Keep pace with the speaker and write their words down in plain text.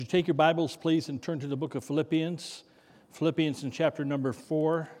You take your Bibles, please, and turn to the book of Philippians. Philippians in chapter number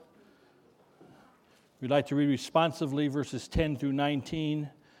 4. We'd like to read responsively verses 10 through 19.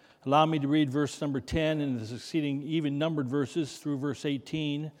 Allow me to read verse number 10 and the succeeding even-numbered verses through verse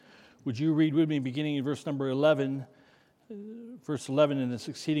 18. Would you read with me beginning in verse number 11, and the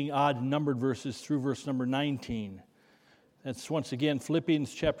succeeding odd-numbered verses through verse number 19. That's once again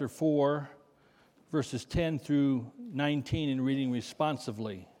Philippians chapter 4, verses 10 through 19, and reading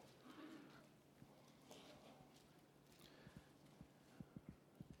responsively.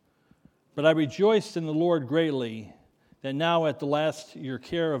 But I rejoiced in the Lord greatly, that now at the last your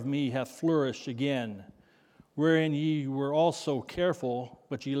care of me hath flourished again, wherein ye were also careful,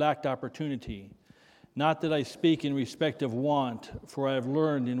 but ye lacked opportunity. Not that I speak in respect of want, for I have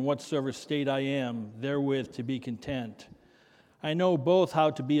learned in whatsoever state I am, therewith to be content. I know both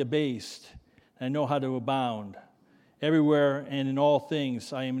how to be abased, and I know how to abound. Everywhere and in all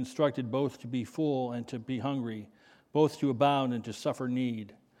things I am instructed both to be full and to be hungry, both to abound and to suffer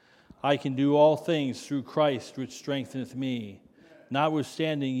need. I can do all things through Christ which strengtheneth me.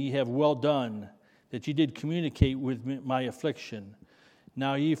 Notwithstanding ye have well done, that ye did communicate with my affliction.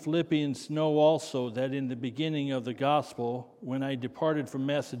 Now ye Philippians know also that in the beginning of the gospel, when I departed from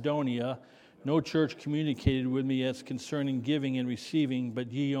Macedonia, no church communicated with me as concerning giving and receiving,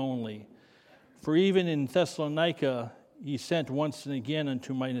 but ye only. For even in Thessalonica ye sent once and again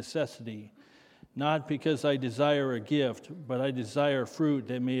unto my necessity. Not because I desire a gift, but I desire fruit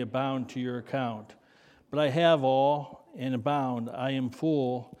that may abound to your account. But I have all and abound. I am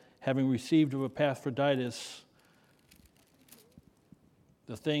full, having received of Epaphroditus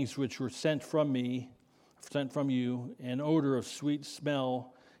the things which were sent from you, an odor of sweet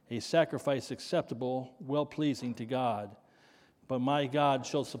smell, a sacrifice acceptable, well-pleasing to God. But my God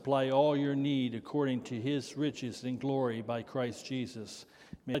shall supply all your need according to his riches in glory by Christ Jesus.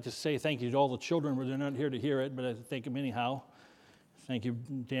 I'd like to say thank you to all the children, but they're not here to hear it, but I thank them anyhow. Thank you,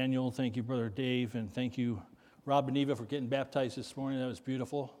 Daniel. Thank you, Brother Dave. And thank you, Rob and Eva, for getting baptized this morning. That was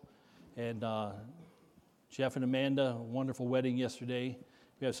beautiful. And Jeff and Amanda, wonderful wedding yesterday.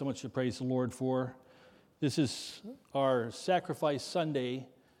 We have so much to praise the Lord for. This is our Sacrifice Sunday.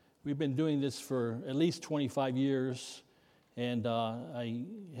 We've been doing this for at least 25 years. And I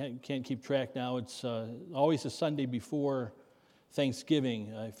can't keep track now. It's always a Sunday before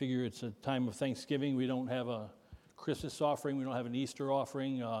Thanksgiving. I figure it's a time of Thanksgiving. We don't have a Christmas offering. We don't have an Easter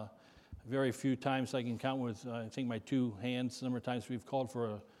offering. Very few times I can count with, I think, my two hands, the number of times we've called for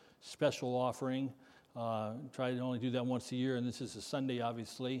a special offering. Try to only do that once a year, and this is a Sunday,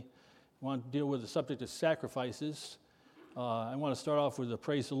 obviously. I want to deal with the subject of sacrifices. I want to start off with a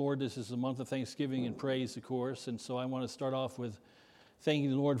praise the Lord. This is the month of Thanksgiving and praise, of course, and so I want to start off with thanking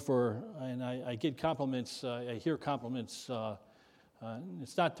the Lord for, and I get compliments, I hear compliments.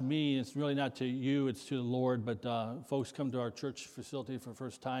 It's not to me, it's really not to you, it's to the Lord, but folks come to our church facility for the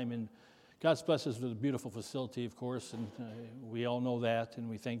first time, and God's blessed us with a beautiful facility, of course, and we all know that, and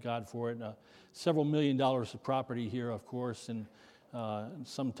we thank God for it. Several $1 million of property here, of course, and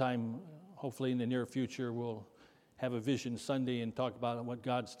sometime, hopefully in the near future, we'll have a Vision Sunday and talk about what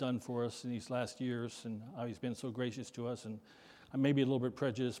God's done for us in these last years, and how he's been so gracious to us. And I may be a little bit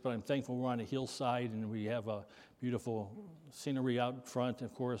prejudiced, but I'm thankful we're on a hillside and we have a beautiful scenery out front,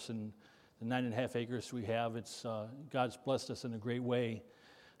 of course, and the 9.5 acres we have. It's God's blessed us in a great way.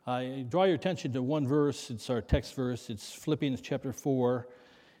 I draw your attention to one verse. It's our text verse. It's Philippians chapter 4.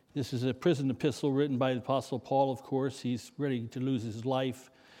 This is a prison epistle written by the Apostle Paul, of course. He's ready to lose his life,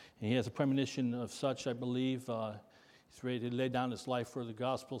 and he has a premonition of such, I believe. He's ready to lay down his life for the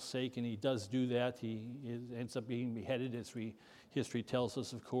gospel's sake, and he does do that. He ends up being beheaded, as history tells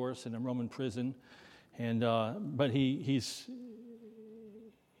us, of course, in a Roman prison. And but he's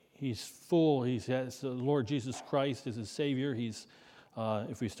full. He has the Lord Jesus Christ as his Savior.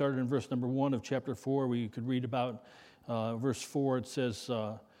 If we started in verse number 1 of chapter 4, we could read about verse 4. It says,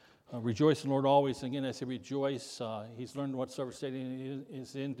 rejoice in the Lord always. And again, I say rejoice. He's learned whatsoever state he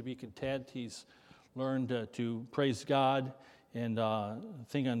is in to be content. He's learned to praise God and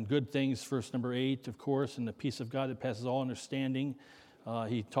think on good things. Verse number 8, of course, and the peace of God that passes all understanding.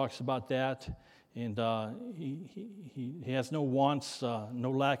 He talks about that, and he has no wants,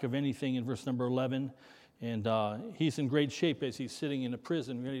 no lack of anything in verse number 11. And he's in great shape as he's sitting in a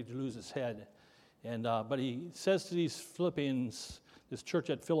prison, ready to lose his head. And but he says to these Philippians, this church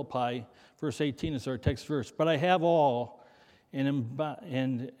at Philippi, verse 18 is our text verse, but I have all and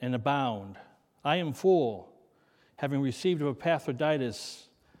abound. I am full, having received of Epaphroditus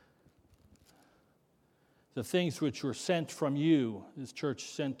the things which were sent from you. This church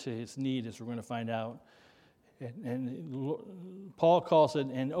sent to his need, as we're going to find out. And Paul calls it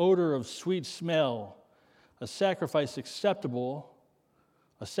an odor of sweet smell, a sacrifice acceptable,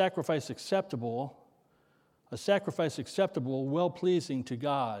 well-pleasing to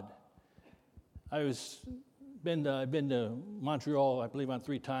God. I've been to Montreal, I believe, on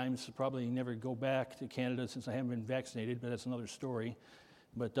 3 times. Probably never go back to Canada since I haven't been vaccinated, but that's another story.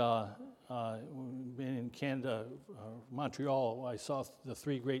 But been in Canada, Montreal, I saw the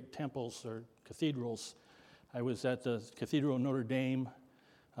 3 great temples or cathedrals. I was at the Cathedral of Notre Dame.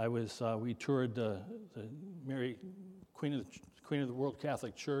 We toured the Mary, Queen of the World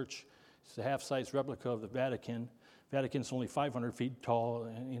Catholic Church. It's a half-size replica of the Vatican. Vatican's only 500 feet tall.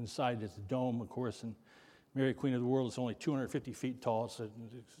 Inside is the dome, of course, and Mary, Queen of the World is only 250 feet tall. It's a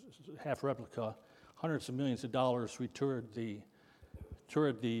half replica. Hundreds of millions of dollars. We toured the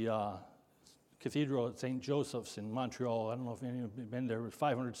Cathedral at St. Joseph's in Montreal. I don't know if any of you have been there.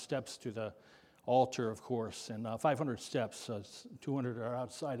 500 steps to the altar, of course, and 500 steps. 200 are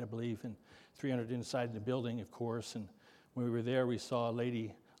outside, I believe, and 300 inside the building, of course. And when we were there, we saw a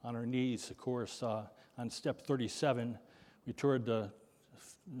lady on her knees, of course, on step 37. We toured the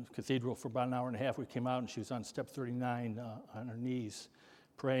cathedral for about an hour and a half. We came out, and she was on step 39 on her knees,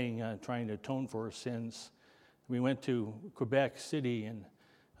 praying, trying to atone for her sins. We went to Quebec City and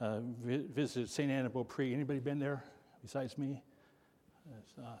visited St. Anne de Beaupré. Anybody been there besides me?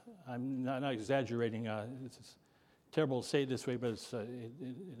 I'm not exaggerating. It's terrible to say it this way, but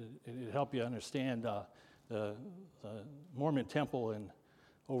it'll help you understand the Mormon temple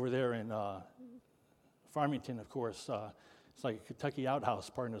over there in Farmington, of course. It's like a Kentucky outhouse,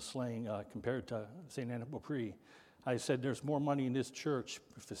 pardon the slang, compared to St. Anne de Beaupré. I said there's more money in this church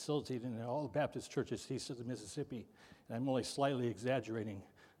facility than all the Baptist churches east of the Mississippi. And I'm only slightly exaggerating.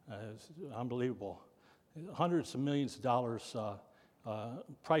 It's unbelievable. Hundreds of millions of dollars,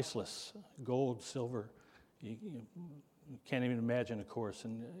 priceless, gold, silver. You can't even imagine, of course.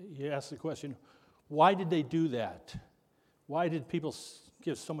 And you ask the question, why did they do that? Why did people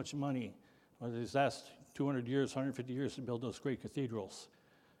give so much money over these last 200 years, 150 years to build those great cathedrals?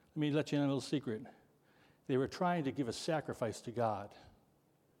 Let me let you in a little secret. They were trying to give a sacrifice to God.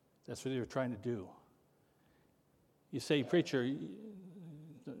 That's what they were trying to do. You say, preacher,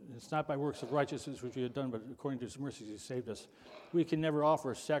 it's not by works of righteousness which we have done, but according to his mercies he saved us. We can never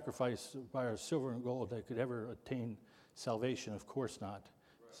offer a sacrifice by our silver and gold that could ever attain salvation. Of course not. Right.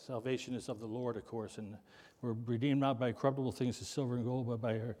 Salvation is of the Lord, of course, and we're redeemed not by corruptible things as silver and gold, but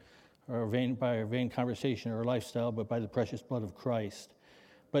by our vain conversation or our lifestyle, but by the precious blood of Christ.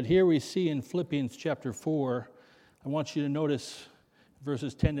 But here we see in Philippians chapter 4, I want you to notice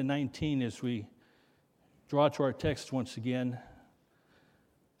verses 10 to 19 as we draw to our text once again,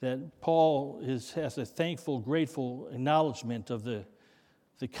 that Paul has a thankful, grateful acknowledgement of the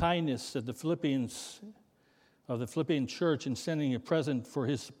kindness of the Philippian church in sending a present for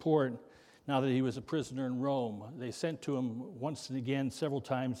his support now that he was a prisoner in Rome. They sent to him once and again, several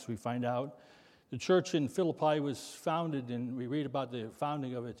times, we find out. The church in Philippi was founded, and we read about the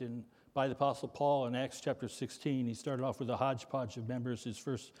founding of it by the Apostle Paul in Acts chapter 16. He started off with a hodgepodge of members. His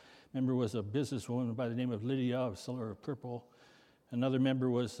first member was a businesswoman by the name of Lydia, a seller of purple. Another member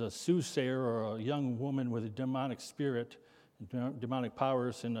was a soothsayer, or a young woman with a demonic spirit, demonic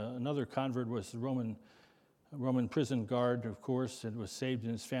powers. And another convert was the Roman prison guard, of course, and was saved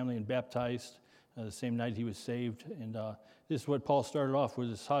in his family and baptized the same night he was saved. And this is what Paul started off with,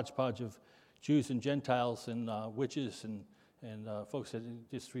 this hodgepodge of Jews and Gentiles and witches and folks that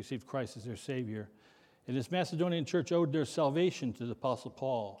just received Christ as their Savior. And this Macedonian church owed their salvation to the Apostle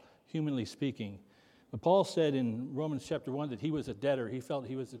Paul, humanly speaking. But Paul said in Romans chapter 1 that he was a debtor. He felt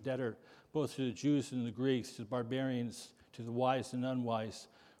he was a debtor both to the Jews and the Greeks, to the barbarians, to the wise and unwise.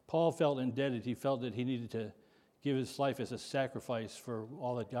 Paul felt indebted. He felt that he needed to give his life as a sacrifice for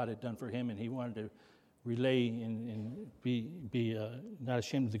all that God had done for him, and he wanted to relay and be not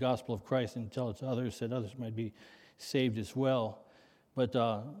ashamed of the gospel of Christ and tell it to others, that others might be saved as well. But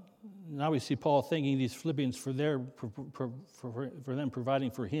now we see Paul thanking these Philippians for them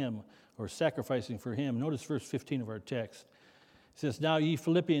providing for him or sacrificing for him. Notice verse 15 of our text. It says, "Now ye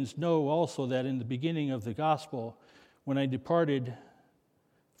Philippians know also that in the beginning of the gospel, when I departed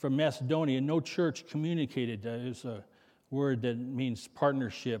from Macedonia, no church communicated." There's a word that means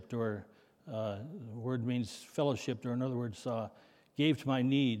partnership, or the word means fellowship, or in other words, gave to my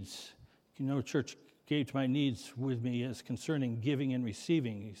needs. No church gave to my needs with me as concerning giving and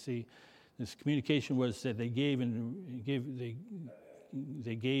receiving. You see, this communication was that they gave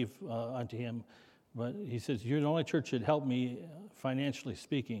unto him. But he says, you're the only church that helped me financially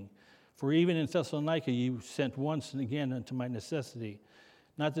speaking. For even in Thessalonica you sent once and again unto my necessity.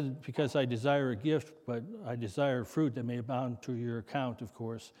 not that because I desire a gift, but I desire fruit that may abound to your account, of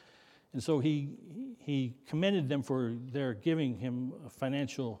course. And so he commended them for their giving him a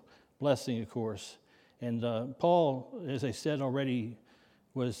financial blessing, of course. And Paul, as I said already,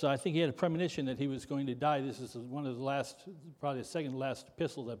 I think he had a premonition that he was going to die. This is one of the last, probably the second last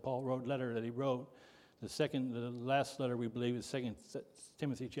epistle that Paul wrote, letter that he wrote. The last letter we believe is 2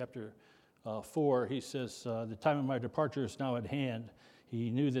 Timothy chapter 4. He says, the time of my departure is now at hand. He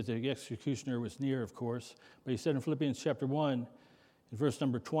knew that the executioner was near, of course. But he said in Philippians chapter 1, in verse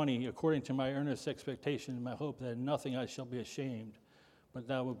number 20, according to my earnest expectation and my hope that in nothing I shall be ashamed, but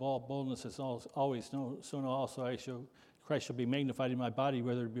that with all boldness as always know, so now also Christ shall be magnified in my body,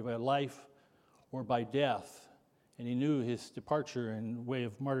 whether it be by life or by death. And he knew his departure and way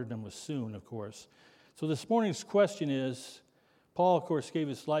of martyrdom was soon, of course. So this morning's question is, Paul, of course, gave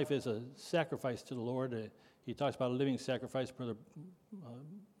his life as a sacrifice to the Lord. He talks about a living sacrifice. Brother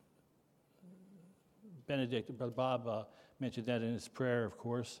Benedict, Brother Bob mentioned that in his prayer, of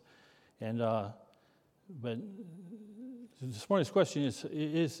course. And but this morning's question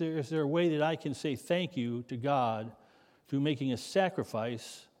is there a way that I can say thank you to God through making a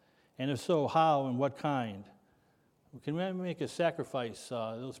sacrifice? And if so, how and what kind? Can we make a sacrifice?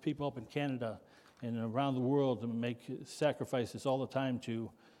 Those people up in Canada and around the world make sacrifices all the time to,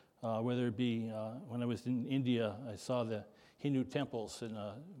 whether it be when I was in India, I saw the Hindu temples and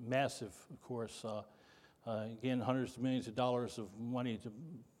massive, of course, again, hundreds of millions of dollars of money to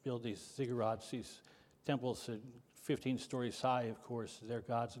build these ziggurats, these temples 15 stories high, of course, their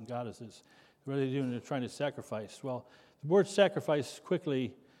gods and goddesses. What are they doing? They're trying to sacrifice. Well, the word sacrifice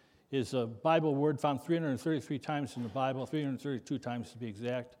quickly is a Bible word found 333 times in the Bible, 332 times to be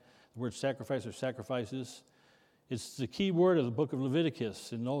exact. The word sacrifice or sacrifices. It's the key word of the book of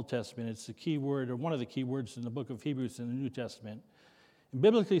Leviticus in the Old Testament. It's the key word, or one of the key words in the book of Hebrews in the New Testament. And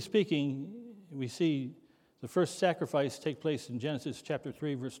biblically speaking, we see the first sacrifice take place in Genesis chapter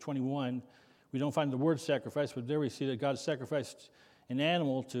 3, verse 21. We don't find the word sacrifice, but there we see that God sacrificed an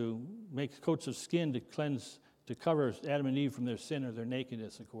animal to make coats of skin to cover Adam and Eve from their sin or their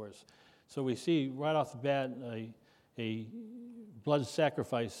nakedness, of course. So we see right off the bat a blood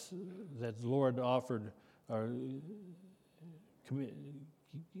sacrifice that the Lord offered or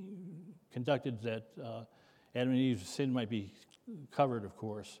conducted that Adam and Eve's sin might be covered, of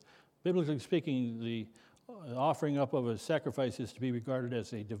course. Biblically speaking, the offering up of a sacrifice is to be regarded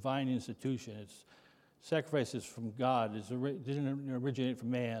as a divine institution. It's sacrifices from God. It didn't originate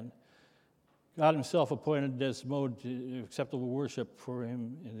from man. God himself appointed this mode to acceptable worship for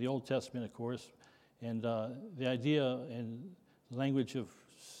him in the Old Testament, of course. And the idea and language of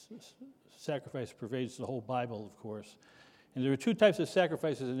sacrifice pervades the whole Bible, of course. And there were two types of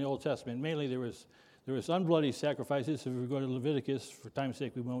sacrifices in the Old Testament. Mainly there was unbloody sacrifices. If we go to Leviticus, for time's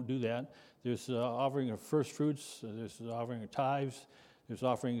sake, we won't do that. There's offering of first fruits. There's the offering of tithes. There's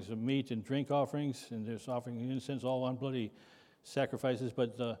offerings of meat and drink offerings. And there's offering of incense, all unbloody sacrifices.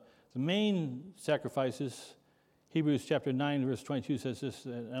 But the main sacrifices, Hebrews chapter 9, verse 22 says this,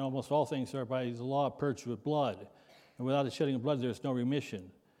 and almost all things are by the law purged with blood. And without the shedding of blood, there's no remission.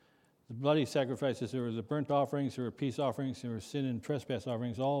 The bloody sacrifices, there were the burnt offerings, there were peace offerings, there were sin and trespass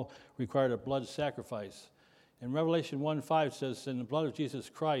offerings, all required a blood sacrifice. And Revelation 1:5 says, in the blood of Jesus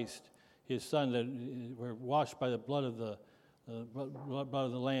Christ, his son, that we're washed by the blood of the blood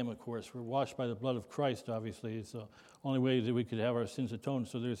of the Lamb, of course. We're washed by the blood of Christ, obviously. It's the only way that we could have our sins atoned.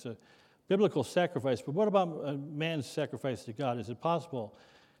 So there's a biblical sacrifice. But what about man's sacrifice to God? Is it possible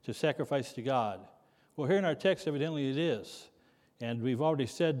to sacrifice to God? Well, here in our text, evidently it is. And we've already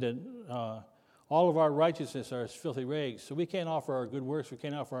said that all of our righteousness are as filthy rags. So we can't offer our good works. We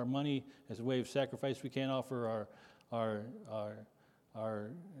can't offer our money as a way of sacrifice. We can't offer our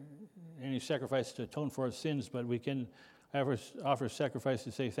any sacrifice to atone for our sins, but we can offer sacrifice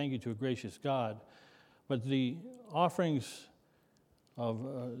to say thank you to a gracious God. But the offerings of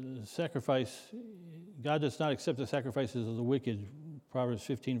sacrifice, God does not accept the sacrifices of the wicked. Proverbs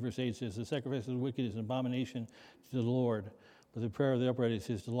 15, verse 8 says, the sacrifice of the wicked is an abomination to the Lord, but the prayer of the upright is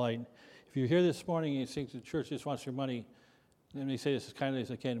his delight. If you're here this morning and you think the church just wants your money, let me say this as kindly as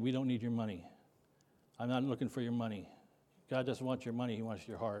I can. We don't need your money. I'm not looking for your money. God doesn't want your money. He wants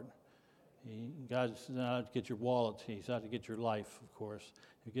your heart. God's not out to get your wallet. He's out to get your life, of course.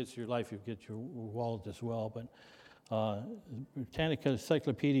 If he gets your life, he'll get your wallet as well. But Britannica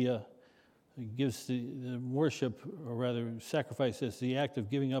Encyclopedia gives the worship, or rather sacrifice, as the act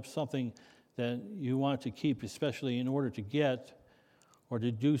of giving up something that you want to keep, especially in order to get or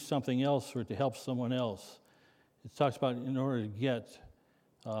to do something else or to help someone else. It talks about in order to get.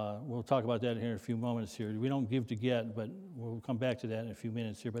 We'll talk about that here in a few moments here. We don't give to get, but we'll come back to that in a few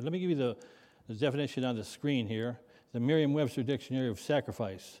minutes here. But let me give you the definition on the screen here. The Merriam-Webster Dictionary of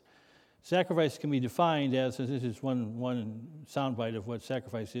Sacrifice. Sacrifice can be defined as, and this is one soundbite of what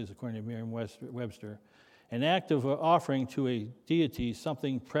sacrifice is according to Merriam-Webster, an act of offering to a deity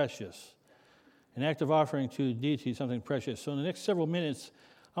something precious. An act of offering to a deity something precious. So in the next several minutes,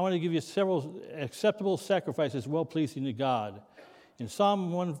 I want to give you several acceptable sacrifices well-pleasing to God. In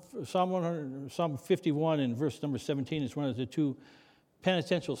Psalm 51 and verse number 17 is one of the two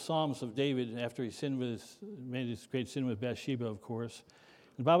penitential psalms of David after he made his great sin with Bathsheba, of course.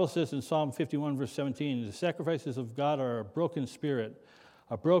 The Bible says in Psalm 51 verse 17, the sacrifices of God are a broken spirit,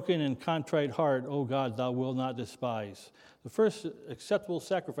 a broken and contrite heart, O God, thou wilt not despise. The first acceptable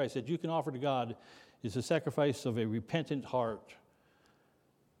sacrifice that you can offer to God is the sacrifice of a repentant heart.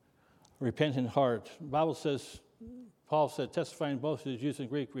 A repentant heart. The Bible says, Paul said, testifying both to the Jews and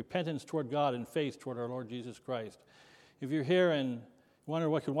Greek, repentance toward God and faith toward our Lord Jesus Christ. If you're here and wonder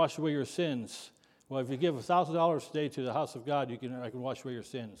what can wash away your sins, well, if you give $1,000 today to the house of God, I can wash away your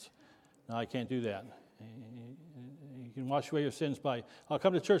sins. No, I can't do that. You can wash away your sins by, I'll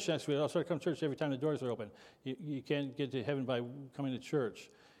come to church next week. I'll start to come to church every time the doors are open. You can't get to heaven by coming to church.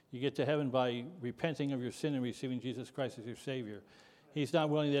 You get to heaven by repenting of your sin and receiving Jesus Christ as your Savior. He's not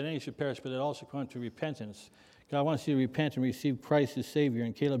willing that any should perish, but that all should come to repentance. God wants you to repent and receive Christ as Savior.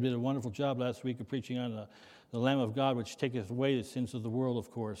 And Caleb did a wonderful job last week of preaching on the Lamb of God, which taketh away the sins of the world,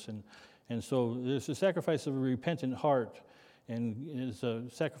 of course. And so there's the sacrifice of a repentant heart. And it's a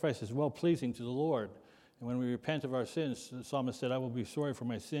sacrifice that's well-pleasing to the Lord. And when we repent of our sins, the psalmist said, I will be sorry for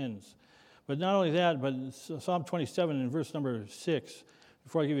my sins. But not only that, but Psalm 27 in verse number 6.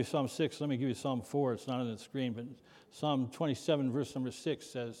 Before I give you Psalm 6, let me give you Psalm 4. It's not on the screen, but Psalm 27 verse number 6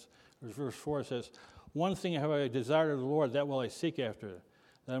 says, or verse 4 says, one thing have I desired of the Lord, that will I seek after,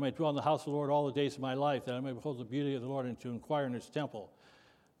 that I may dwell in the house of the Lord all the days of my life, that I may behold the beauty of the Lord and to inquire in his temple.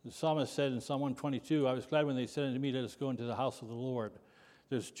 The psalmist said in Psalm 122, I was glad when they said unto me, let us go into the house of the Lord.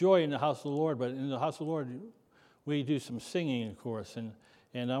 There's joy in the house of the Lord, but in the house of the Lord, we do some singing, of course.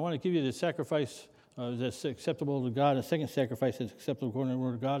 And I want to give you the sacrifice that's acceptable to God. The second sacrifice that's acceptable according to the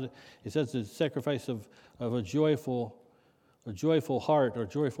Word of God. It says the sacrifice of a joyful heart, or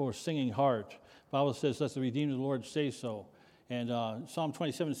joyful or singing heart. The Bible says, let the redeemed of the Lord say so. And Psalm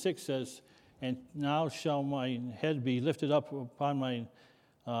 27:6 says, and now shall my head be lifted up upon my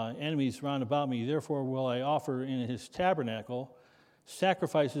enemies round about me. Therefore will I offer in his tabernacle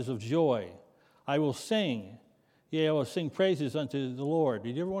sacrifices of joy. I will sing. Yea, I will sing praises unto the Lord.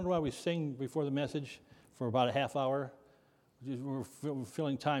 Did you ever wonder why we sing before the message for about a half hour? We're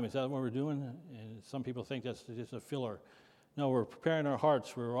filling time. Is that what we're doing? And some people think that's just a filler. No, we're preparing our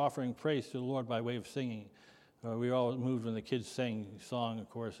hearts. We're offering praise to the Lord by way of singing. We were all moved when the kids sang song, of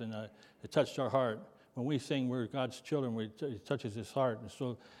course, and it touched our heart. When we sing, we're God's children. It touches his heart. And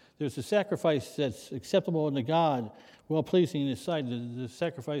so there's a sacrifice that's acceptable unto God, well-pleasing in his sight, the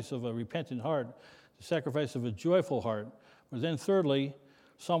sacrifice of a repentant heart, the sacrifice of a joyful heart. But then thirdly,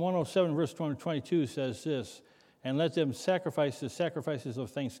 Psalm 107, verse 22 says this, and let them sacrifice the sacrifices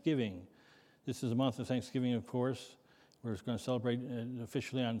of thanksgiving. This is the month of Thanksgiving, of course. We're going to celebrate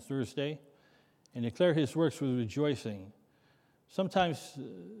officially on Thursday. And declare his works with rejoicing. Sometimes,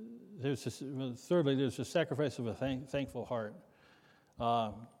 there's a sacrifice of a thankful heart.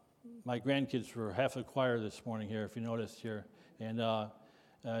 My grandkids were half the choir this morning here, if you noticed here. And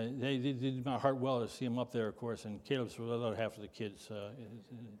they did my heart well to see them up there, of course. And Caleb's with the other half of the kids.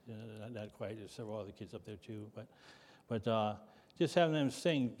 Not quite. There's several other kids up there, too. But just having them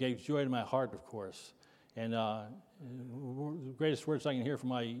sing gave joy to my heart, of course. And the greatest words I can hear from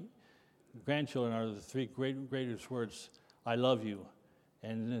my grandchildren are the three greatest words, I love you.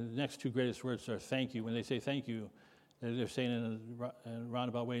 And the next two greatest words are thank you. When they say thank you, they're saying in a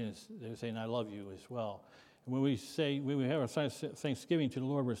roundabout way, they're saying I love you as well. And when we have our thanksgiving to the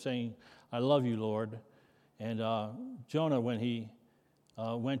Lord, we're saying, I love you, Lord. And Jonah, when he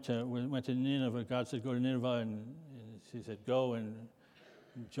went to Nineveh, God said, go to Nineveh, and he said, go, and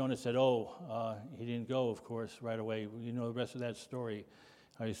Jonah said, he didn't go, of course, right away. You know the rest of that story.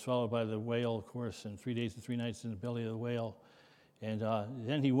 He's swallowed by the whale, of course, and 3 days and 3 nights in the belly of the whale. And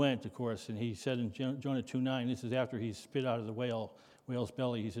then he went, of course, and he said in Jonah 2:9, this is after he spit out of the whale's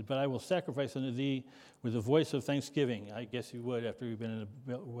belly, he said, but I will sacrifice unto thee with the voice of thanksgiving. I guess he would after he'd been in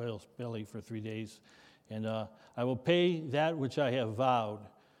the whale's belly for 3 days. And I will pay that which I have vowed.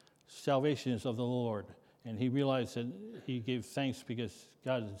 Salvation is of the Lord. And he realized that he gave thanks because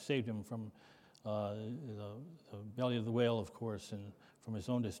God had saved him from the belly of the whale, of course, and from his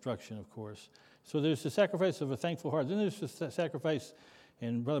own destruction, of course. So there's the sacrifice of a thankful heart. Then there's the sacrifice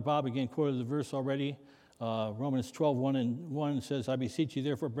And Brother Bob again quoted the verse already. Romans 12:1 says, I beseech you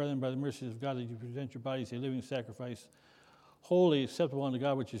therefore, brethren, by the mercies of God, that you present your bodies a living sacrifice, holy, acceptable unto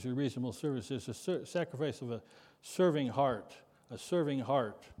God, which is your reasonable service. It's a sacrifice of a serving heart,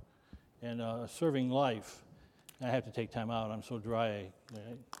 and a serving life. And I have to take time out. I'm so dry.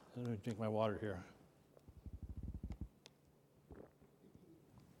 Let me drink my water here.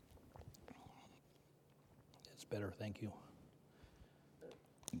 It's better, thank you.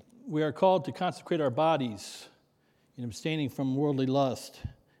 We are called to consecrate our bodies in abstaining from worldly lust,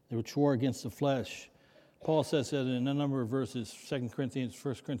 which war against the flesh. Paul says that in a number of verses, 1 Corinthians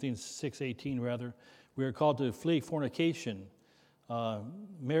 6:18 rather. We are called to flee fornication.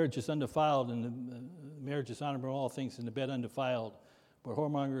 Marriage is undefiled, and marriage is honorable in all things, and the bed undefiled. But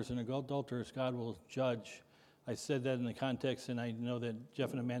whoremongers and adulterers God will judge. I said that in the context, and I know that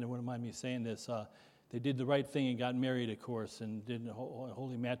Jeff and Amanda wouldn't mind me saying this. They did the right thing and got married, of course, and did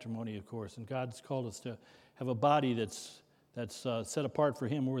holy matrimony, of course. And God's called us to have a body that's set apart for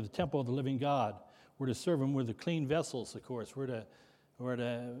Him. We're the temple of the living God. We're to serve Him. We're the clean vessels, of course. We're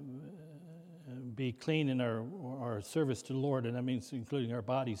to be clean in our service to the Lord, and that means including our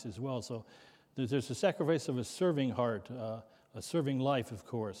bodies as well. So there's a sacrifice of a serving heart, a serving life, of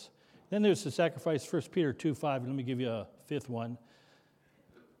course. Then there's the sacrifice, 1 Peter 2:5. Let me give you a fifth one.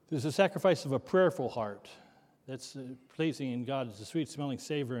 There's a sacrifice of a prayerful heart. That's pleasing in God. It's a sweet-smelling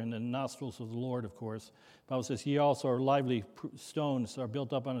savor in the nostrils of the Lord, of course. The Bible says, ye also are lively stones, are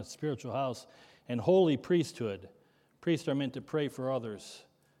built up on a spiritual house, and holy priesthood. Priests are meant to pray for others.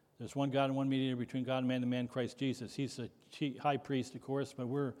 There's one God and one mediator between God and man, the man Christ Jesus. He's the high priest, of course, but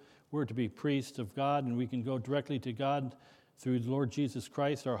we're to be priests of God, and we can go directly to God through the Lord Jesus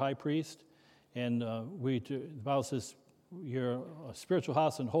Christ, our high priest. And the Bible says, you're a spiritual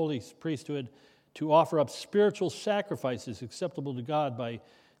house and holy priesthood to offer up spiritual sacrifices acceptable to God by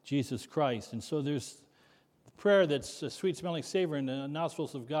Jesus Christ. And so there's prayer that's a sweet-smelling savor in the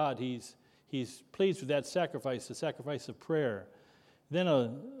nostrils of God. He's pleased with that sacrifice, the sacrifice of prayer. Then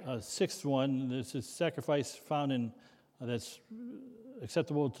a sixth one, there's a sacrifice found in that's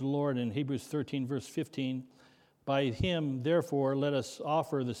acceptable to the Lord in Hebrews 13, verse 15. By Him, therefore, let us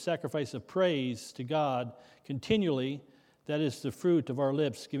offer the sacrifice of praise to God continually. That is the fruit of our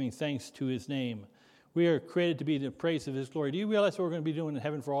lips, giving thanks to His name. We are created to be the praise of His glory. Do you realize what we're going to be doing in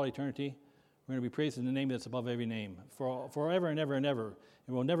heaven for all eternity? We're going to be praising the name that's above every name, forever and ever and ever.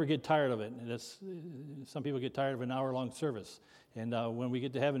 And we'll never get tired of it. Some people get tired of an hour-long service. And when we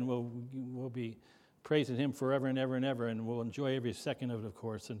get to heaven, we'll be praising Him forever and ever and ever, and we'll enjoy every second of it, of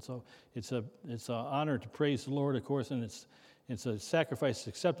course. And so it's an honor to praise the Lord, of course, and it's a sacrifice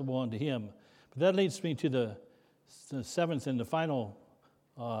acceptable unto Him. But that leads me to the seventh and the final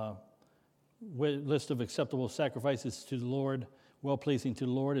list of acceptable sacrifices to the Lord, well-pleasing to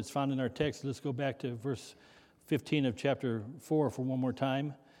the Lord. It's found in our text. Let's go back to verse 15 of chapter 4 for one more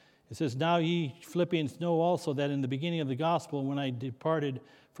time. It says, now ye Philippians know also that in the beginning of the gospel, when I departed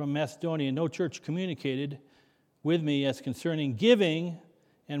from Macedonia, no church communicated with me as concerning giving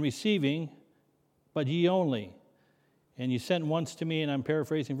and receiving, but ye only. And you sent once to me, and I'm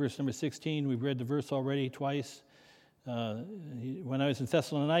paraphrasing verse number 16. We've read the verse already twice. When I was in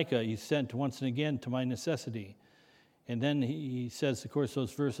Thessalonica, he sent once and again to my necessity. And then he says, of course,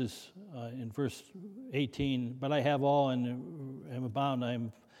 those verses in verse 18, but I have all and am abound, I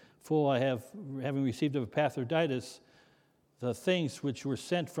am full, I have, having received of Epaphroditus, the things which were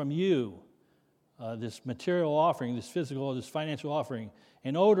sent from you, this material offering, this physical, this financial offering,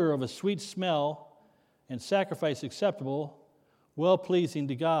 an odor of a sweet smell and sacrifice acceptable, well-pleasing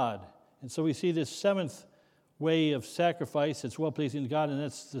to God. And so we see this seventh way of sacrifice that's well-pleasing to God, and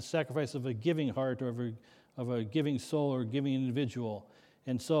that's the sacrifice of a giving heart or of a giving soul or a giving individual.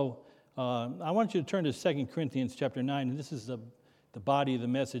 And so I want you to turn to 2 Corinthians chapter 9, and this is the body of the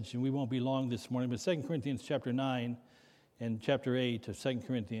message, and we won't be long this morning, but 2 Corinthians chapter 9 and chapter 8 of 2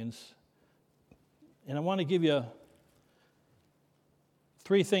 Corinthians. And I want to give you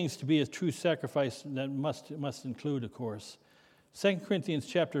three things to be a true sacrifice that must include, of course. 2 Corinthians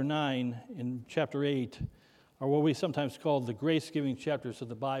chapter 9 and chapter 8 are what we sometimes call the grace-giving chapters of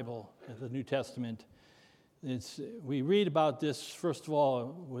the Bible, of the New Testament. We read about this, first of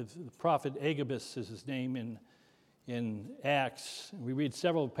all, with the prophet Agabus is his name in Acts. We read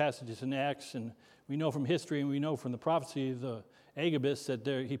several passages in Acts, and we know from history and we know from the prophecy of the Agabus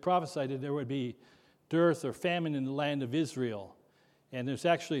that he prophesied that there would be dearth or famine in the land of Israel. And there's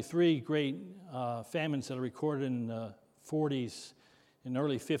actually three great famines that are recorded in the 40s and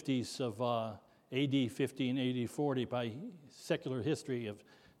early 50s of AD 50 and AD 40 by secular history of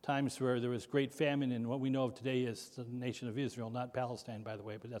times where there was great famine, and what we know of today is the nation of Israel, not Palestine, by the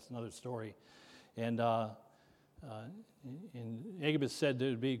way, but that's another story. And Agabus said there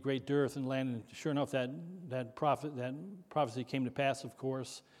would be great dearth in the land, and sure enough, that prophecy came to pass, of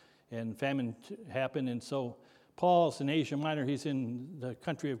course, and famine happened. And so Paul's in Asia Minor. He's in the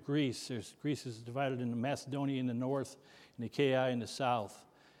country of Greece. Greece is divided into Macedonia in the north and Achaia in the south.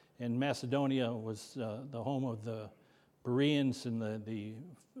 And Macedonia was the home of the Bereans and the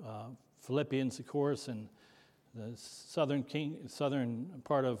Philippians, of course, and the southern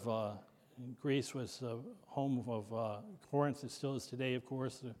part of Greece was the home of Corinth. It still is today, of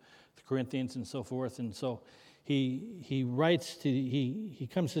course, the Corinthians and so forth. And so he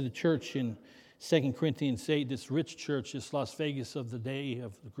comes to the church in 2 Corinthians 8, this rich church, this Las Vegas of the day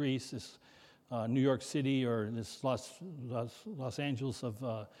of Greece, this New York City, or this Los Angeles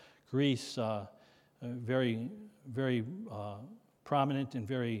of Greece, very, very prominent and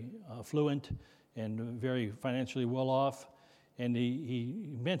very affluent and very financially well off. And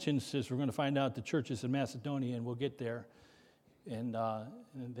he mentions, says, we're going to find out the churches in Macedonia, and we'll get there. And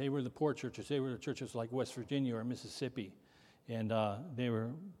they were the poor churches. They were the churches like West Virginia or Mississippi. And they were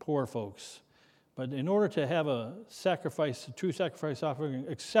poor folks. But in order to have a sacrifice, a true sacrifice offering,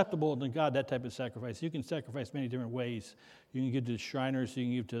 acceptable to God, that type of sacrifice, you can sacrifice many different ways. You can give to the Shriners, you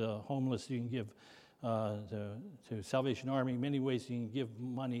can give to the homeless, you can give to Salvation Army, many ways you can give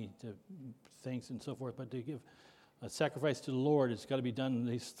money to things and so forth. But to give a sacrifice to the Lord, it's got to be done in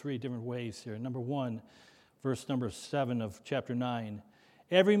these three different ways here. Number 1, verse number 7 of chapter 9.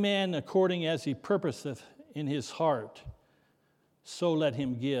 Every man according as he purposeth in his heart, so let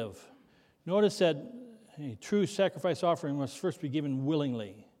him give. Notice that a true sacrifice offering must first be given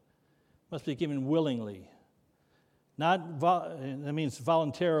willingly. Must be given willingly. That means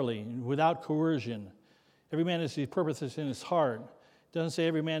voluntarily, without coercion. Every man as he purposes in his heart. It doesn't say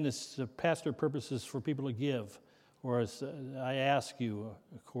every man is the pastor purposes for people to give, or as I ask you,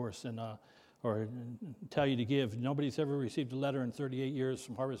 of course, and or tell you to give. Nobody's ever received a letter in 38 years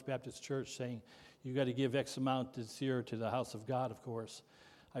from Harvest Baptist Church saying you got to give X amount this year to the house of God, of course.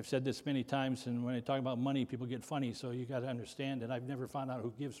 I've said this many times, and when I talk about money, people get funny, so you got to understand that I've never found out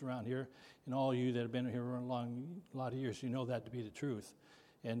who gives around here, and all of you that have been here for a lot of years, you know that to be the truth.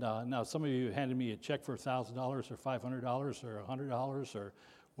 And now some of you handed me a check for $1,000 or $500 or $100 or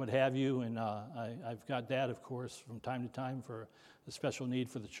what have you, and I've got that, of course, from time to time for a special need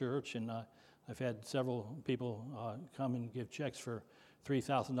for the church, and I've had several people come and give checks for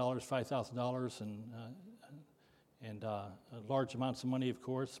 $3,000, $5,000, and large amounts of money, of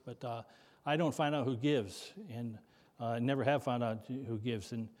course, but I don't find out who gives, and I never have found out who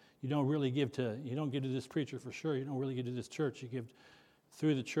gives. And you don't give to this preacher for sure. You don't really give to this church. You give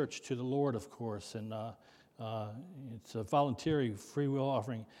through the church to the Lord, of course, and it's a voluntary, free will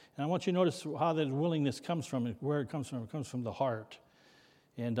offering. And I want you to notice how that willingness comes from, and where it comes from. It comes from the heart.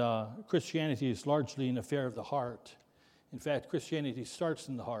 And Christianity is largely an affair of the heart. In fact, Christianity starts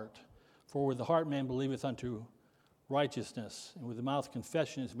in the heart. For with the heart man believeth unto righteousness, and with the mouth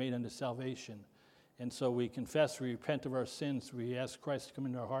confession is made unto salvation. And so we confess, we repent of our sins, we ask Christ to come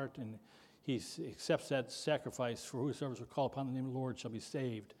into our heart, and he accepts that sacrifice. For whosoever shall call upon the name of the Lord shall be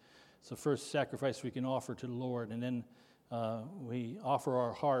saved. It's the first sacrifice we can offer to the Lord, and then we offer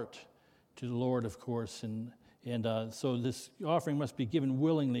our heart to the Lord, of course, and so this offering must be given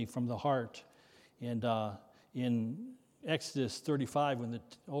willingly from the heart. And in Exodus 35, when the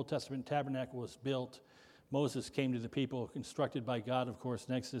Old Testament tabernacle was built, Moses came to the people, instructed by God, of course,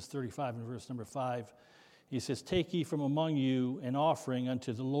 in Exodus 35 and verse number 5. He says, take ye from among you an offering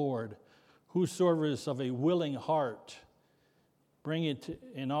unto the Lord. Whosoever is of a willing heart, bring it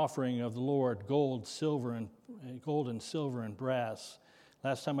an offering of the Lord, gold, and silver, and brass.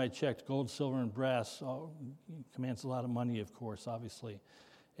 Last time I checked, gold, silver, and brass commands a lot of money, of course, obviously.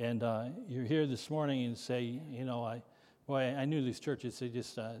 And you're here this morning and say, I knew these churches,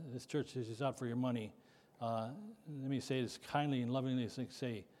 this church is just out for your money. Let me say this kindly and lovingly,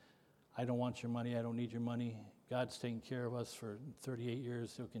 say, I don't want your money, I don't need your money. God's taken care of us for 38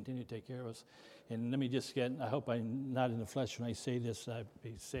 years, he'll continue to take care of us. And let me just I hope I'm not in the flesh when I say this, I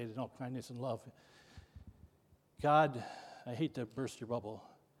say it in all kindness and love. God, I hate to burst your bubble.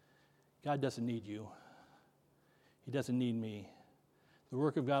 God doesn't need you. He doesn't need me. The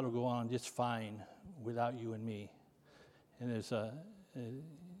work of God will go on just fine without you and me. And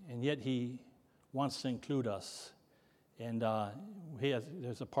yet he wants to include us, and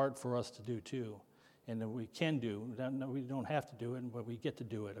there's a part for us to do too, and that we can do. We don't have to do it, but we get to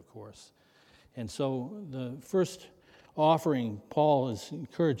do it, of course. And so the first offering, Paul is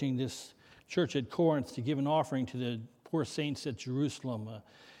encouraging this church at Corinth to give an offering to the poor saints at Jerusalem.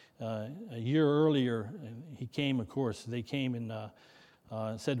 A year earlier, he came, of course. They came and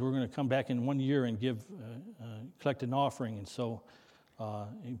said, we're going to come back in 1 year and collect an offering, and so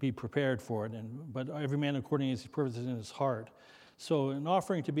be prepared for it. But every man according as his purposes in his heart. So an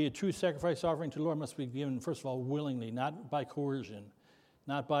offering, to be a true sacrifice offering to the Lord, must be given, first of all, willingly, not by coercion,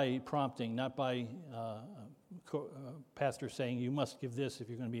 not by prompting, not by pastor saying, you must give this if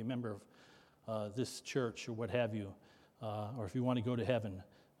you're going to be a member of this church or what have you, or if you want to go to heaven.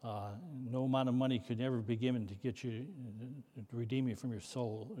 No amount of money could ever be given to get you, to redeem you from your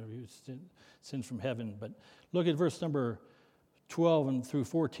soul, or your sins from heaven. But look at verse number 12 and through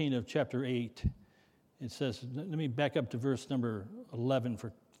 14 of chapter 8. It says, let me back up to verse number 11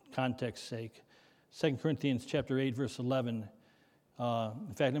 for context's sake. 2 Corinthians chapter 8, verse 11.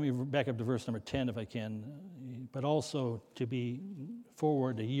 In fact, let me back up to verse number 10 if I can. But also to be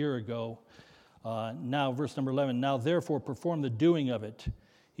forward a year ago. Now, verse number 11. Now, therefore, perform the doing of it.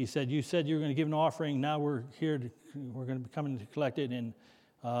 He said, you said you were going to give an offering. Now we're here. We're going to be coming to collect it. And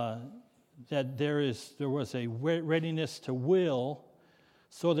that there was a readiness to will,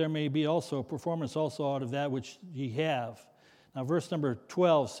 so there may be also a performance also out of that which ye have. Now, verse number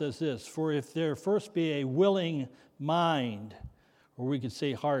 12 says this, for if there first be a willing mind, or we could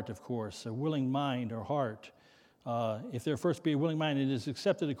say heart, of course, a willing mind or heart. If there first be a willing mind, it is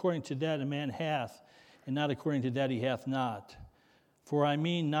accepted according to that a man hath, and not according to that he hath not. For I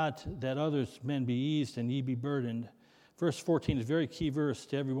mean not that others men be eased and ye be burdened. Verse 14 is a very key verse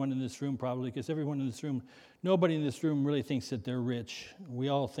to everyone in this room probably, because everyone in this room, nobody in this room really thinks that they're rich. We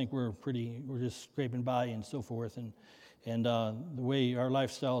all think we're just scraping by and so forth. And the way our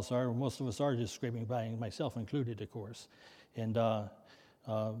lifestyles are, most of us are just scraping by, and myself included, of course. And but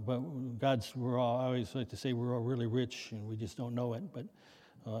I always like to say we're all really rich and we just don't know it. But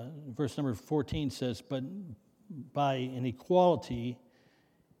verse number 14 says, but by an equality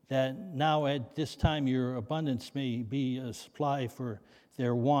that now at this time your abundance may be a supply for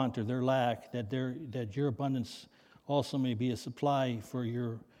their want or their lack, that your abundance also may be a supply for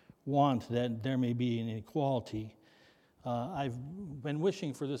your want, that there may be an equality. I've been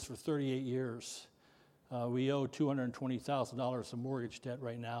wishing for this for 38 years. We owe $220,000 of mortgage debt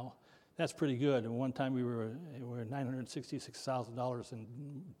right now. That's pretty good. And one time we were $966,000 in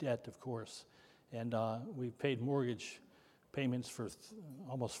debt, of course. And we paid mortgage payments for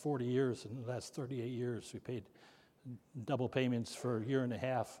almost 40 years. In the last 38 years, we paid double payments for a year and a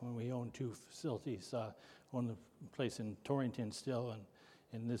half when we owned two facilities. Owned a place in Torrington still,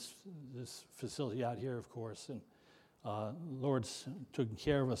 and this facility out here, of course. And Lord's taken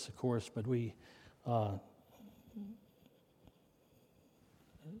care of us, of course, but we...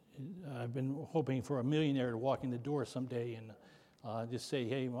 I've been hoping for a millionaire to walk in the door someday and just say,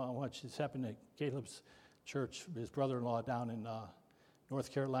 hey, watch this happen at Caleb's church, his brother-in-law down in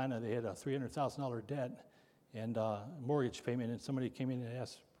North Carolina. They had a $300,000 debt and mortgage payment, and somebody came in and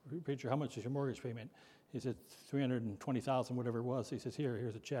asked, preacher, how much is your mortgage payment? He said, $320,000, whatever it was. He says,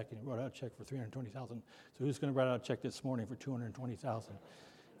 here's a check, and he wrote out a check for $320,000. So who's going to write out a check this morning for $220,000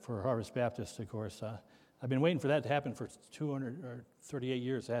 for Harvest Baptist, of course? I've been waiting for that to happen for 238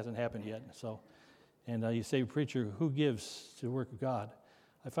 years. It hasn't happened yet. So, and you say, preacher, who gives to the work of God?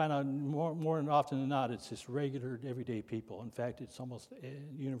 I find out more often than not, it's just regular, everyday people. In fact, it's almost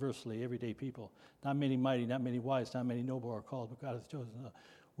universally everyday people. Not many mighty, not many wise, not many noble are called, but God has chosen the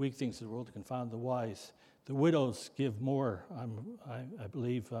weak things of the world to confound the wise. The widows give more, I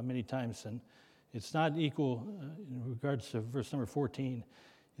believe, many times, and it's not equal in regards to verse number 14.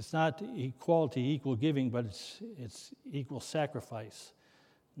 It's not equality, equal giving, but it's equal sacrifice.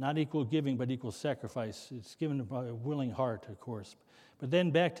 Not equal giving, but equal sacrifice. It's given by a willing heart, of course. But then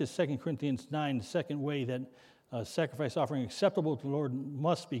back to 2 Corinthians 9, the second way that sacrifice offering acceptable to the Lord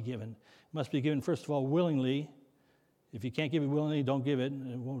must be given. It must be given, first of all, willingly. If you can't give it willingly, don't give it.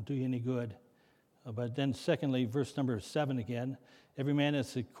 It won't do you any good. But then secondly, verse number 7 again. Every man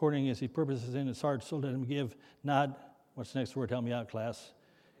is according as he purposes in his heart, so let him give, not, what's the next word? Help me out, class.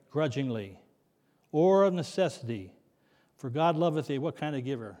 Grudgingly, or of necessity. For God loveth a what kind of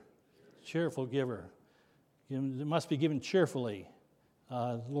giver? Cheerful giver. It must be given cheerfully.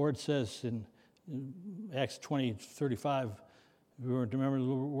 The Lord says in Acts 20:35, we were to remember the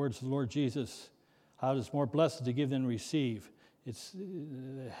words of the Lord Jesus, how it is more blessed to give than receive. It's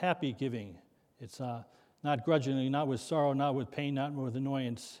happy giving. It's not grudgingly, not with sorrow, not with pain, not with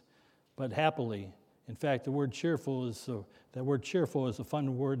annoyance, but happily. In fact, the word cheerful is a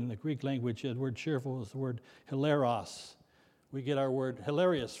fun word in the Greek language. The word cheerful is the word hilaros. We get our word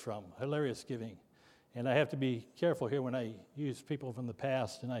hilarious from, hilarious giving. And I have to be careful here when I use people from the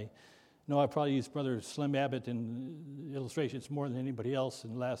past, and I No, I probably used Brother Slim Abbott in illustrations more than anybody else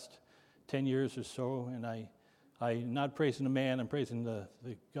in the last 10 years or so, and I'm not praising the man, I'm praising the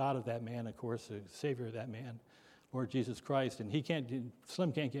God of that man, of course, the Savior of that man, Lord Jesus Christ. And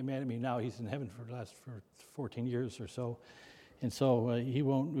Slim can't get mad at me now. He's in heaven for 14 years or so, and so he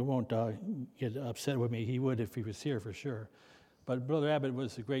won't get upset with me. He would if he was here for sure. But Brother Abbott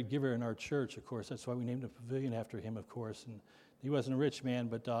was a great giver in our church, of course. That's why we named the pavilion after him, of course. And he wasn't a rich man,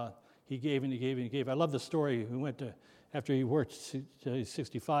 but he gave and he gave and he gave. I love the story. We went to, after he worked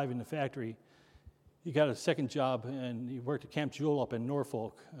 65 in the factory, he got a second job, and he worked at Camp Jewel up in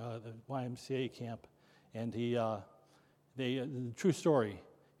Norfolk, the YMCA camp. And the true story,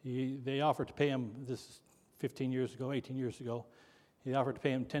 they offered to pay him, this is 18 years ago, he offered to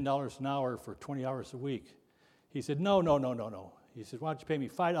pay him $10 an hour for 20 hours a week. He said, no. He said, why don't you pay me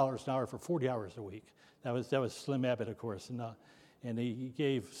 $5 an hour for 40 hours a week? That was Slim Abbott, of course. And he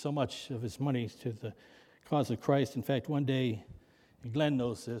gave so much of his money to the cause of Christ. In fact, one day, and Glenn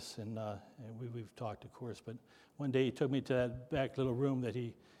knows this, and we've talked, of course, but one day he took me to that back little room that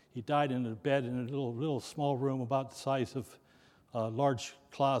he died in a bed in a little small room about the size of a large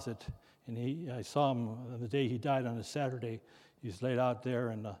closet. And I saw him the day he died on a Saturday. He was laid out there,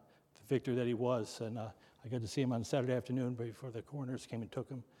 and the victor that he was. And I got to see him on Saturday afternoon before the coroners came and took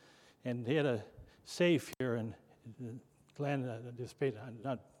him. And he had a safe here, and Glenn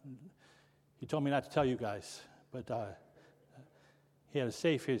he told me not to tell you guys, but he had a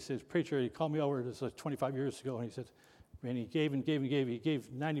safe here. He says, preacher, he called me over, this was 25 years ago, and he said, and he gave and gave and gave. He gave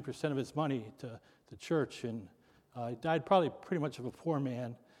 90% of his money to the church, and he died probably pretty much of a poor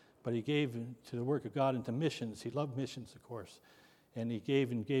man, but he gave to the work of God and to missions. He loved missions, of course, and he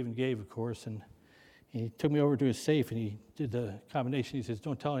gave and gave and gave, of course, and he took me over to his safe, and he did the combination. He says,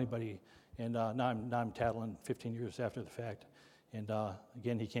 don't tell anybody. And now I'm tattling 15 years after the fact. And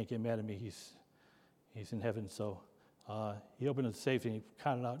again, he can't get mad at me. He's in heaven. So he opened the safe, and he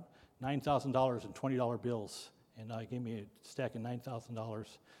counted out $9,000 in $20 bills. And he gave me a stack of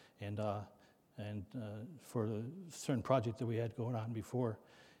 $9,000 and for a certain project that we had going on before.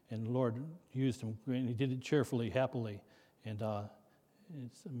 And the Lord used him, and he did it cheerfully, happily. And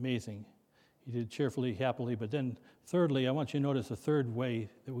it's amazing. He did it cheerfully, happily. But then, thirdly, I want you to notice a third way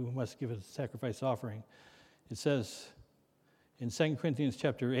that we must give a sacrifice offering. It says in 2 Corinthians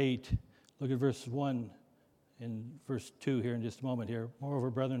chapter 8, look at verse 1 and verse 2 here in just a moment here. Moreover,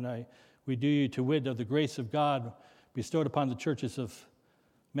 brethren, we do you to wit of the grace of God bestowed upon the churches of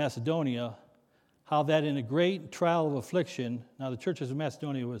Macedonia, how that in a great trial of affliction, now the churches of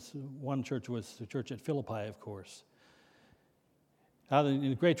Macedonia one church was the church at Philippi, of course. How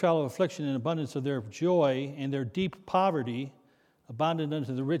in a great trial of affliction and abundance of their joy and their deep poverty abounded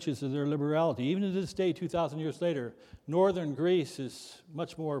unto the riches of their liberality. Even to this day, 2,000 years later, northern Greece is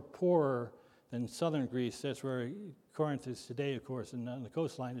much more poorer than southern Greece. That's where Corinth is today, of course, and on the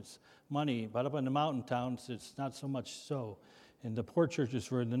coastline it's money. But up in the mountain towns, it's not so much so. And the poor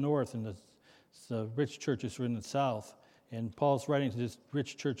churches were in the north, and the rich churches were in the south. And Paul's writing to this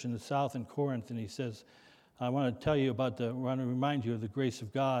rich church in the south in Corinth, and he says, I want to remind you of the grace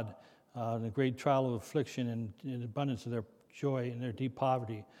of God, the great trial of affliction and the abundance of their joy and their deep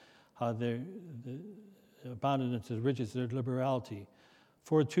poverty, how they abounded into the riches of their liberality.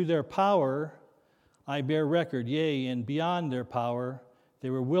 For to their power I bear record, yea, and beyond their power,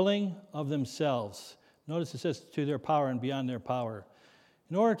 they were willing of themselves. Notice it says to their power and beyond their power.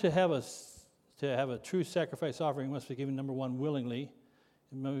 In order to have a true sacrifice offering, it must be given, number one, willingly.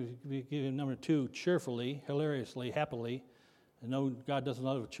 It must be given, number two, cheerfully, hilariously, happily. I know God doesn't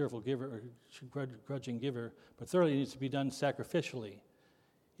love a cheerful giver or grudging giver, but thirdly, it needs to be done sacrificially.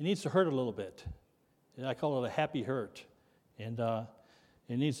 It needs to hurt a little bit. I call it a happy hurt. And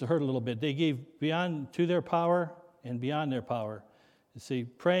it needs to hurt a little bit. They gave to their power and beyond their power. You see,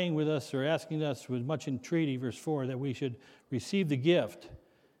 praying with us or asking us with much entreaty, verse 4, that we should receive the gift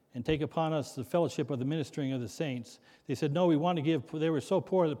and take upon us the fellowship of the ministering of the saints. They said, no, we want to give. They were so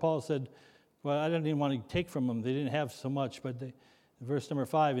poor that Paul said, well, I didn't even want to take from them. They didn't have so much. But verse number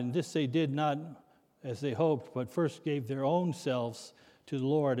 5, and this they did not as they hoped, but first gave their own selves to the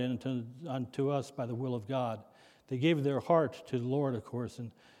Lord and unto us by the will of God. They gave their heart to the Lord, of course,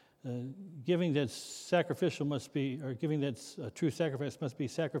 and giving that's sacrificial giving that's a true sacrifice must be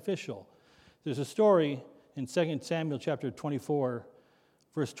sacrificial. There's a story in 2 Samuel chapter 24,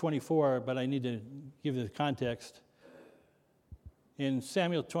 verse 24, but I need to give you the context. In 2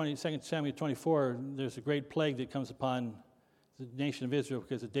 Samuel 24, there's a great plague that comes upon the nation of Israel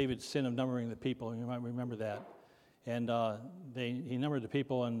because of David's sin of numbering the people. You might remember that. And he numbered the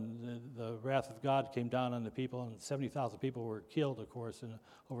people, and the wrath of God came down on the people, and 70,000 people were killed, of course, in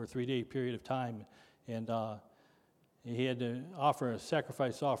over a 3-day period of time. And he had to offer a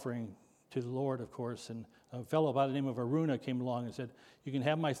sacrifice offering to the Lord, of course. And a fellow by the name of Aruna came along and said, "You can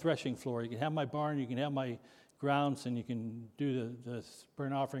have my threshing floor, you can have my barn, you can have my grounds, and you can do the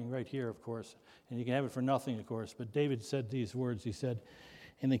burnt offering right here, of course. And you can have it for nothing, of course." But David said these words. He said,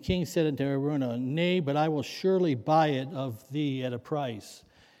 "And the king said unto Araunah, Nay, but I will surely buy it of thee at a price.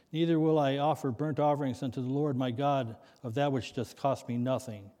 Neither will I offer burnt offerings unto the Lord my God of that which doth cost me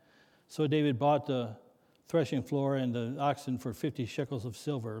nothing." So David bought the threshing floor and the oxen for 50 shekels of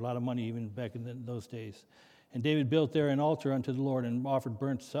silver, a lot of money even back in those days. And David built there an altar unto the Lord and offered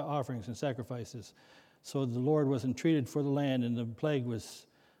burnt offerings and sacrifices. So the Lord was entreated for the land, and the plague was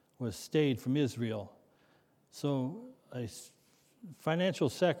stayed from Israel. So a financial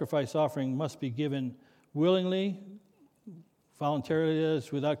sacrifice offering must be given willingly, voluntarily,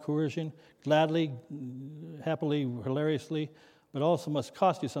 without coercion, gladly, happily, hilariously, but also must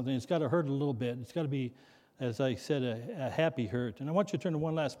cost you something. It's got to hurt a little bit. It's got to be, as I said, a happy hurt. And I want you to turn to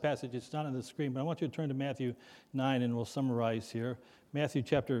one last passage. It's not on the screen, but I want you to turn to Matthew 9, and we'll summarize here. Matthew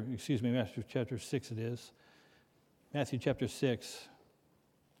chapter 6 it is. Matthew chapter 6.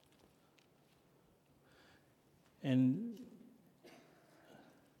 And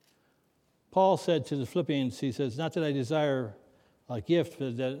Paul said to the Philippians, he says, "Not that I desire a gift,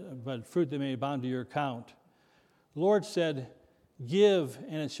 but fruit that may abound to your account." The Lord said, "Give,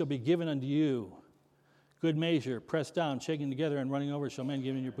 and it shall be given unto you. Good measure, pressed down, shaken together, and running over shall men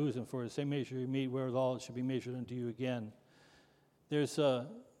give in your bosom. For the same measure you meet wherewithal it shall be measured unto you again." There's a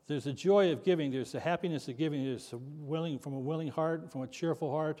joy of giving. There's a happiness of giving. There's from a willing heart, from a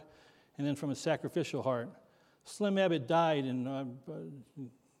cheerful heart, and then from a sacrificial heart. Slim Abbott died, and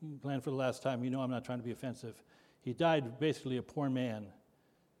planned for the last time. You know I'm not trying to be offensive. He died basically a poor man.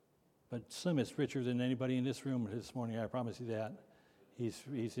 But Slim is richer than anybody in this room this morning, I promise you that.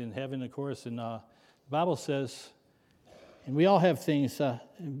 He's in heaven, of course, and the Bible says, and we all have things.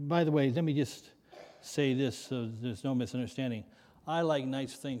 By the way, let me just say this so there's no misunderstanding. I like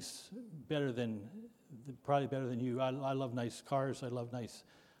nice things probably better than you. I love nice cars. I love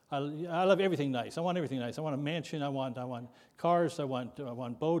I love everything nice. I want everything nice. I want a mansion. I want cars. I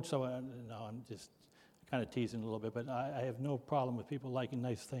want boats. No, I'm just kind of teasing a little bit, but I have no problem with people liking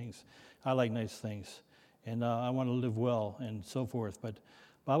nice things. I like nice things, and I want to live well and so forth. But the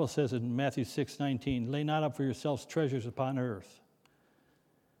Bible says in Matthew 6:19, "Lay not up for yourselves treasures upon earth."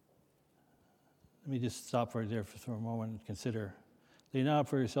 Let me just stop right there for a moment and consider. Lay not up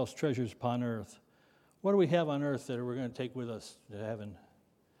for yourselves treasures upon earth. What do we have on earth that we're going to take with us to heaven?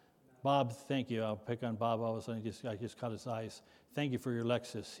 Bob, thank you. I'll pick on Bob all of a sudden. I just caught his eyes. Thank you for your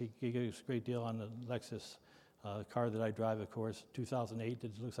Lexus. He gave us a great deal on the Lexus car that I drive, of course. 2008.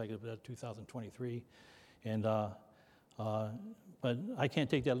 It looks like it's 2023. And but I can't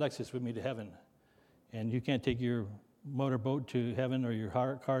take that Lexus with me to heaven. And you can't take your motorboat to heaven, or your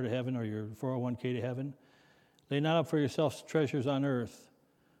car to heaven, or your 401k to heaven. Lay not up for yourselves treasures on earth,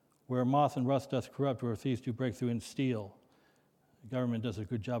 where moth and rust doth corrupt, where thieves do break through and steal. The government does a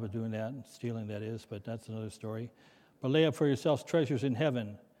good job of doing that, stealing that is, but that's another story. But lay up for yourselves treasures in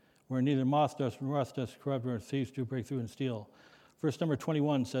heaven, where neither moth doth nor rust doth corrupt, where thieves do break through and steal. Verse number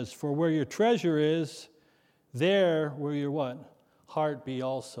 21 says, "For where your treasure is, there will your" what? "Heart be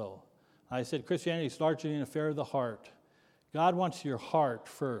also." I said Christianity is largely an affair of the heart. God wants your heart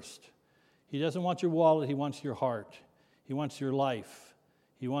first. He doesn't want your wallet, he wants your heart. He wants your life.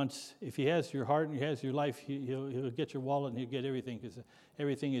 He wants, if he has your heart and he has your life, he'll get your wallet and he'll get everything, because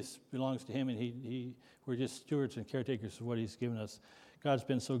everything belongs to him, and we're just stewards and caretakers of what he's given us. God's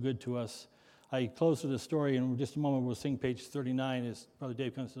been so good to us. I close with a story, and in just a moment we'll sing page 39 as Brother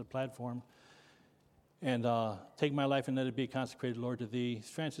Dave comes to the platform. And "Take my life and let it be consecrated, Lord, to thee."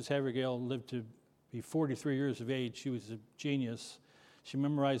 Frances Havergale lived to be 43 years of age. She was a genius. She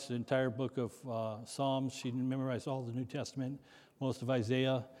memorized the entire book of Psalms. She memorized all the New Testament, most of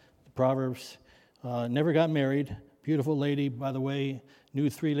Isaiah, the Proverbs. Never got married. Beautiful lady, by the way. Knew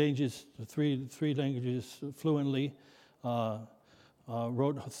three languages fluently.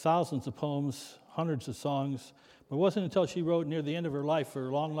 Wrote thousands of poems, hundreds of songs. But it wasn't until she wrote near the end of her life,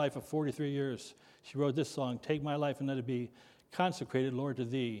 her long life of 43 years, she wrote this song: "Take my life and let it be consecrated, Lord, to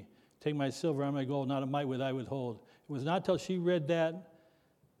thee. Take my silver and my gold, not a mite would I withhold." It was not until she read that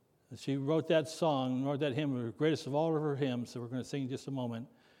she wrote that song, wrote that hymn, the greatest of all of her hymns that we're going to sing in just a moment,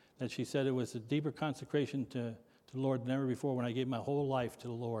 that she said it was a deeper consecration to the Lord than ever before when I gave my whole life to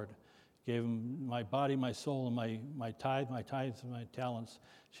the Lord. Gave him my body, my soul, and my tithes and my talents.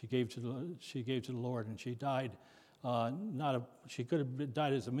 She gave to the Lord, and she died She could have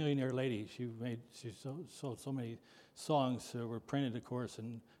died as a millionaire lady. She sold so many songs that were printed, of course,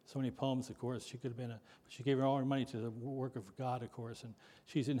 and so many poems, of course. She could have been she gave all her money to the work of God, of course, and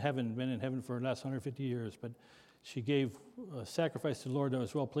she's in heaven, been in heaven for the last 150 years. But she gave a sacrifice to the Lord that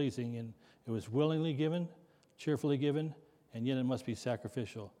was well-pleasing, and it was willingly given, cheerfully given, and yet it must be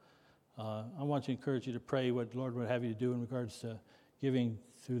sacrificial. I want to encourage you to pray what the Lord would have you to do in regards to giving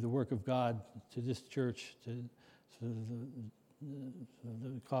through the work of God to this church, to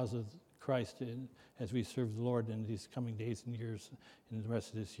the cause of Christ as we serve the Lord in these coming days and years and the rest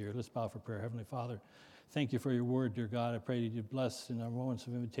of this year. Let's bow for prayer. Heavenly Father, thank you for your word, dear God. I pray that you bless in our moments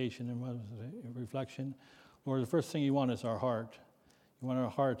of invitation and moments of reflection. Lord, the first thing you want is our heart. You want our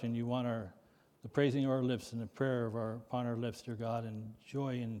heart, and you want the praising of our lips and the prayer upon our lips, dear God, and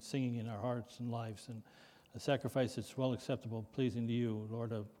joy and singing in our hearts and lives, and a sacrifice that's well acceptable, pleasing to you,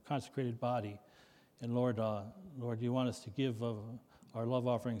 Lord, a consecrated body. And Lord, you want us to give of our love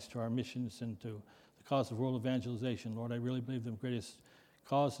offerings to our missions and to the cause of world evangelization. Lord, I really believe the greatest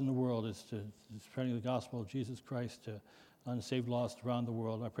cause in the world is to spreading the gospel of Jesus Christ to unsaved lost around the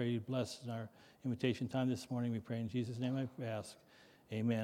world. I pray you bless our invitation time this morning. We pray in Jesus' name I ask. Amen.